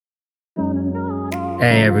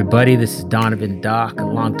Hey everybody, this is Donovan Dock, a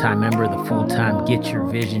longtime member of the full-time Get Your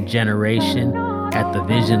Vision generation at the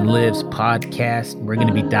Vision Lives podcast. We're going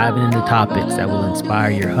to be diving into topics that will inspire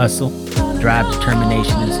your hustle, drive,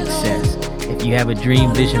 determination, and success. If you have a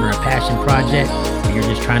dream, vision, or a passion project, or you're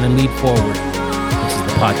just trying to lead forward, this is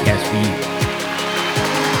the podcast for you.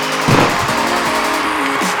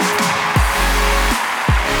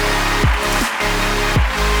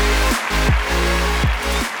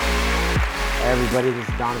 Everybody, this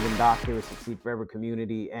is Donovan Dock here with Succeed Forever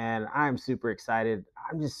Community, and I'm super excited.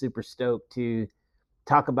 I'm just super stoked to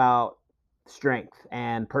talk about strength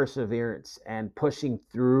and perseverance and pushing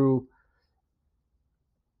through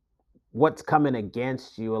what's coming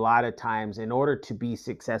against you a lot of times in order to be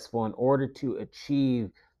successful, in order to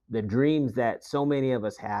achieve the dreams that so many of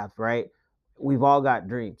us have, right? We've all got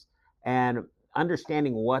dreams, and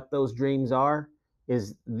understanding what those dreams are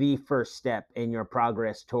is the first step in your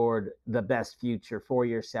progress toward the best future for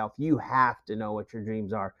yourself. You have to know what your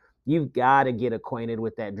dreams are. You've got to get acquainted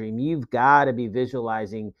with that dream. You've got to be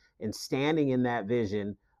visualizing and standing in that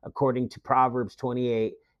vision according to Proverbs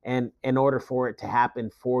 28, and in order for it to happen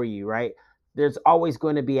for you, right? There's always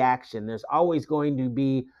going to be action. There's always going to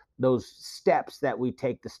be those steps that we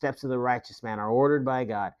take. The steps of the righteous man are ordered by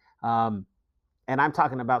God. And I'm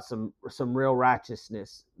talking about some real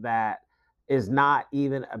righteousness that is not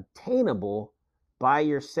even obtainable by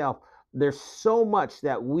yourself. There's so much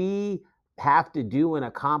that we have to do and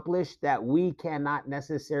accomplish that we cannot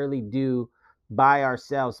necessarily do by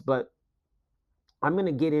ourselves. But I'm going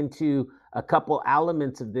to get into a couple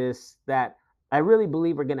elements of this that I really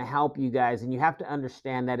believe are going to help you guys. And you have to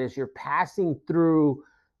understand that as you're passing through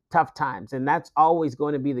tough times, and that's always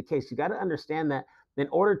going to be the case, you got to understand that in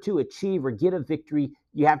order to achieve or get a victory,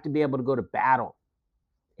 you have to be able to go to battle.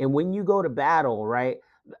 And when you go to battle, right,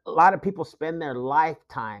 a lot of people spend their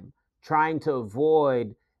lifetime trying to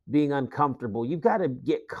avoid being uncomfortable. You've got to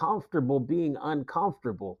get comfortable being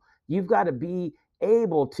uncomfortable. You've got to be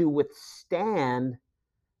able to withstand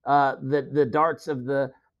the darts of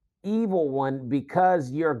the evil one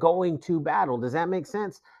because you're going to battle. Does that make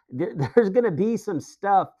sense? There's going to be some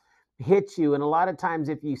stuff hit you, and a lot of times,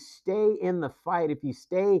 if you stay in the fight, if you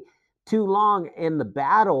stay too long in the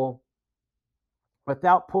battle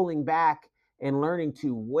without pulling back and learning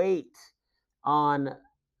to wait on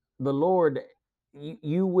the Lord,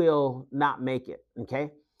 you will not make it.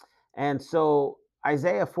 Okay. And so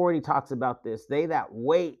Isaiah 40 talks about this. They that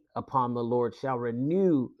wait upon the Lord shall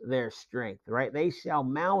renew their strength, right? They shall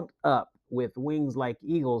mount up with wings like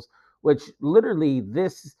eagles, which literally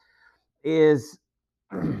this is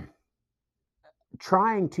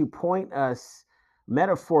trying to point us,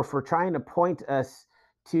 metaphor for trying to point us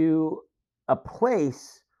to a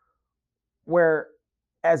place where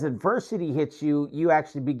as adversity hits you, you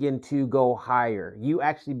actually begin to go higher. You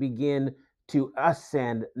actually begin to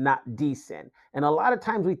ascend, not descend. And a lot of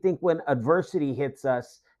times we think when adversity hits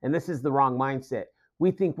us, and this is the wrong mindset,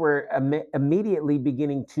 we think we're immediately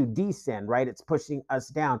beginning to descend, right? It's pushing us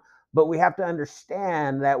down. But we have to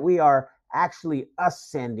understand that we are actually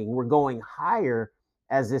ascending. We're going higher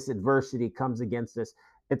as this adversity comes against us.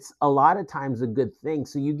 It's a lot of times a good thing.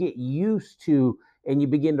 So you get used to and you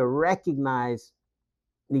begin to recognize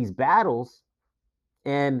these battles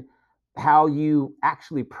and how you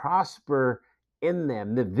actually prosper in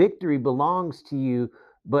them. The victory belongs to you,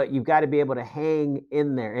 but you've got to be able to hang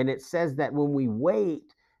in there. And it says that when we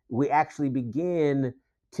wait, we actually begin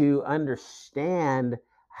to understand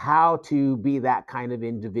how to be that kind of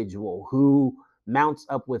individual who mounts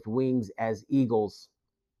up with wings as eagles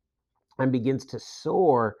and begins to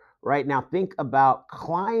soar. Right now, think about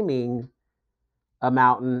climbing a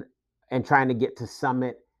mountain and trying to get to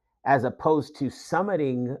summit as opposed to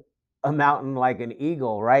summiting a mountain like an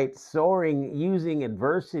eagle, right? Soaring, using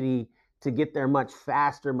adversity to get there much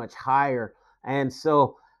faster, much higher. And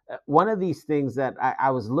so one of these things that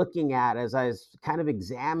I was looking at as I was kind of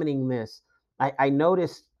examining this, I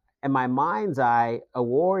noticed in my mind's eye a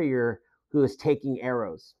warrior who is taking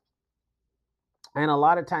arrows. And a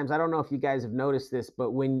lot of times, I don't know if you guys have noticed this,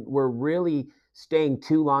 but when we're really staying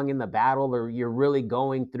too long in the battle or you're really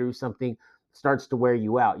going through something, starts to wear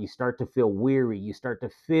you out. You start to feel weary. You start to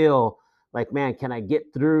feel like, man, can I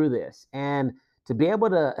get through this? And to be able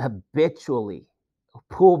to habitually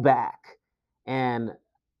pull back and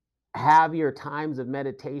have your times of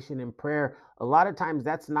meditation and prayer, a lot of times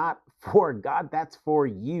that's not for God, that's for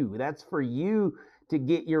you. That's for you to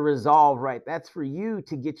get your resolve right. That's for you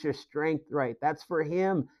to get your strength right. That's for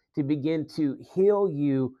Him to begin to heal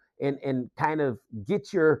you and kind of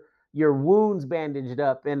get your wounds bandaged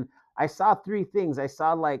up. And I saw three things. I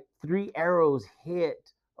saw like three arrows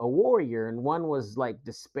hit a warrior, and one was like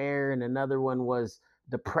despair, and another one was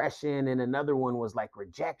depression, and another one was like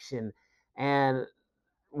rejection. And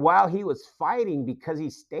while he was fighting, because he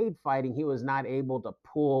stayed fighting, he was not able to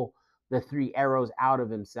pull the three arrows out of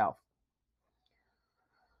himself.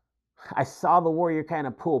 I saw the warrior kind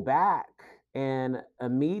of pull back, and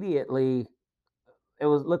immediately it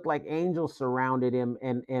was looked like angels surrounded him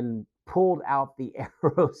and pulled out the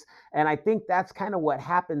arrows. And I think that's kind of what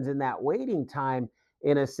happens in that waiting time,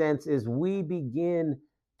 in a sense, is we begin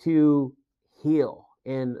to heal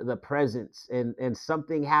in the presence, and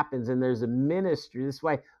something happens, and there's a ministry. This is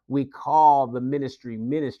why we call the ministry,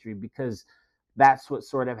 because that's what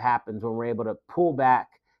sort of happens when we're able to pull back.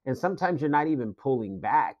 And sometimes you're not even pulling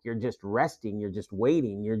back, you're just resting, you're just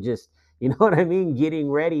waiting, you're just, you know what I mean, getting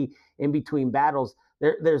ready in between battles.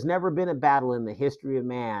 There's never been a battle in the history of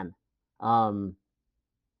man, um,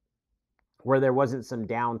 where there wasn't some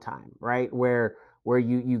downtime, right? Where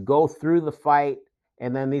you go through the fight,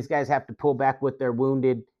 and then these guys have to pull back with their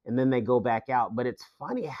wounded, and then they go back out. But it's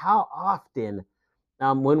funny how often,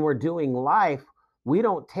 when we're doing life, we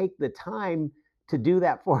don't take the time to do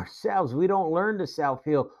that for ourselves. We don't learn to self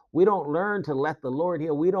heal. We don't learn to let the Lord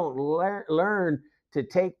heal. We don't learn to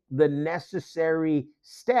take the necessary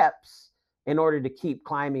steps in order to keep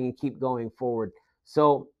climbing and keep going forward.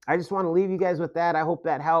 So I just want to leave you guys with that. I hope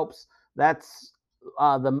that helps. That's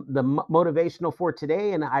the motivational for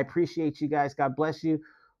today, and I appreciate you guys. God bless you.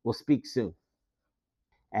 We'll speak soon.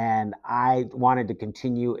 And I wanted to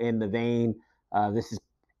continue in the vein. This is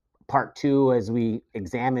part two as we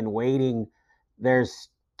examine waiting. There's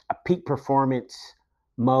a peak performance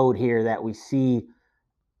mode here that we see.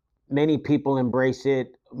 Many people embrace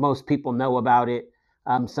it, most people know about it,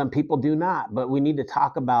 some people do not. But we need to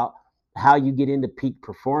talk about how you get into peak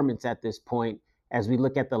performance at this point. As we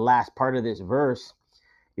look at the last part of this verse,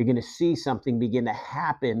 you're going to see something begin to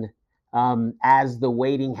happen. As the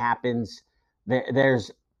waiting happens,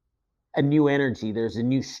 there's a new energy, there's a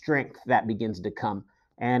new strength that begins to come.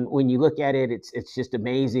 And when you look at it, it's just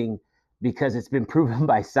amazing, because it's been proven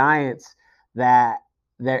by science that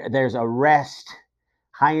there's a rest,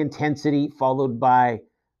 high intensity followed by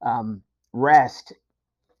rest,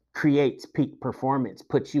 creates peak performance,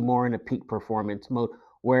 puts you more in a peak performance mode.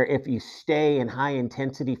 Where if you stay in high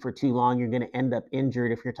intensity for too long, you're going to end up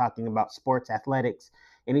injured. If you're talking about sports, athletics,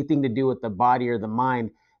 anything to do with the body or the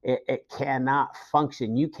mind, it cannot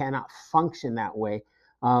function. You cannot function that way.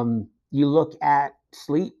 You look at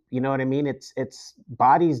sleep, you know what I mean? It's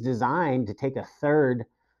body's designed to take a third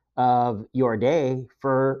of your day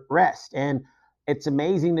for rest. And it's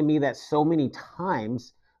amazing to me that so many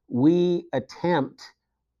times we attempt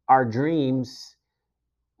our dreams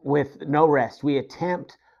with no rest. We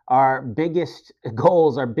attempt our biggest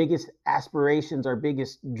goals, our biggest aspirations, our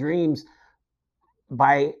biggest dreams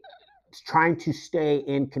by trying to stay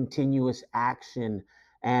in continuous action.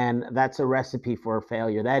 And that's a recipe for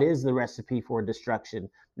failure. That is the recipe for destruction,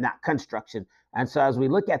 not construction. And so as we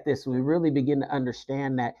look at this, we really begin to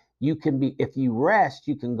understand that you can be, if you rest,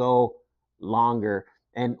 you can go longer.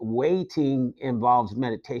 And waiting involves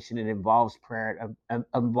meditation, it involves prayer, it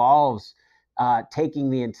involves taking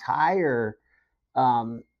the entire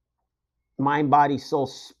um, mind, body, soul,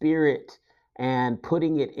 spirit, and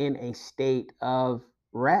putting it in a state of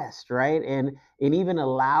rest, right? And even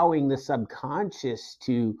allowing the subconscious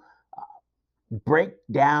to break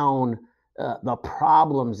down the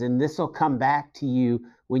problems, and this will come back to you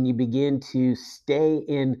when you begin to stay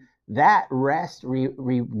in that rest.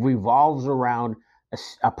 Revolves around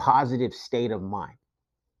a positive state of mind.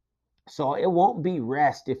 So it won't be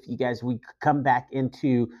rest if you guys we come back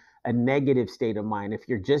into a negative state of mind. If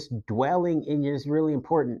you're just dwelling in your, it's really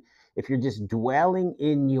important. If you're just dwelling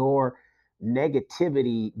in your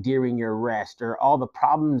negativity during your rest, or all the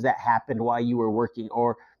problems that happened while you were working,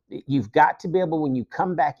 or you've got to be able, when you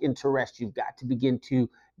come back into rest, you've got to begin to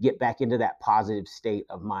get back into that positive state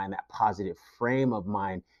of mind, that positive frame of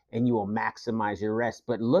mind, and you will maximize your rest.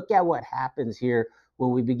 But look at what happens here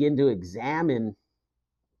when we begin to examine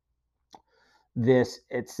this.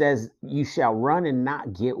 It says, you shall run and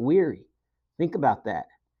not get weary. Think about that.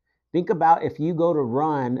 Think about if you go to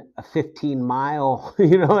run a 15-mile,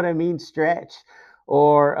 you know what I mean, stretch,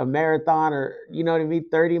 or a marathon, or, you know what I mean,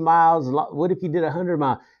 30 miles. What if you did 100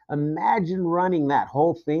 miles? Imagine running that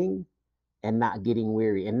whole thing and not getting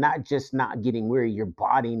weary, and not just not getting weary, your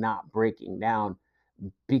body not breaking down,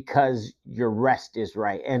 because your rest is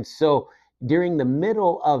right. And so during the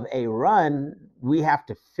middle of a run, we have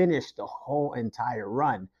to finish the whole entire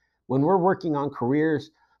run. When we're working on careers,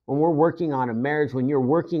 when we're working on a marriage, when you're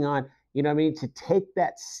working on, you know what I mean, to take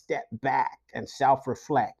that step back and self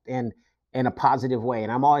reflect, in a positive way.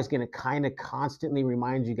 And I'm always going to kind of constantly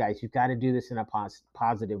remind you guys, you've got to do this in a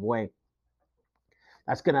positive way.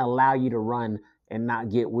 That's going to allow you to run and not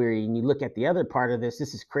get weary. And you look at the other part of this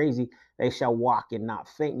is crazy. They shall walk and not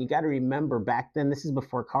faint. And you got to remember, back then, this is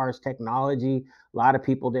before cars technology. A lot of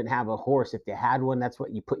people didn't have a horse. If they had one, that's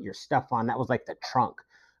what you put your stuff on. That was like the trunk.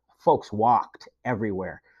 Folks walked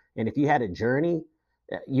everywhere. And if you had a journey,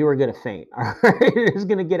 you were going to faint. All right. It's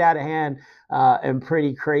going to get out of hand and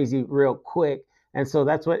pretty crazy real quick. And so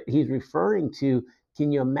that's what he's referring to.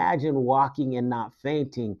 Can you imagine walking and not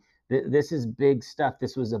fainting? This is big stuff.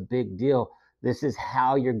 This was a big deal. This is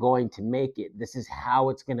how you're going to make it. This is how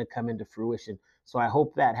it's going to come into fruition. So I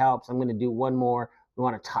hope that helps. I'm going to do one more. We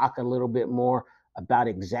want to talk a little bit more about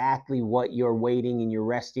exactly what you're waiting and you're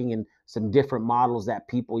resting and some different models that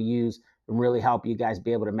people use and really help you guys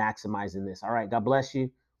be able to maximize in this. All right. God bless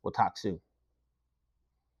you. We'll talk soon.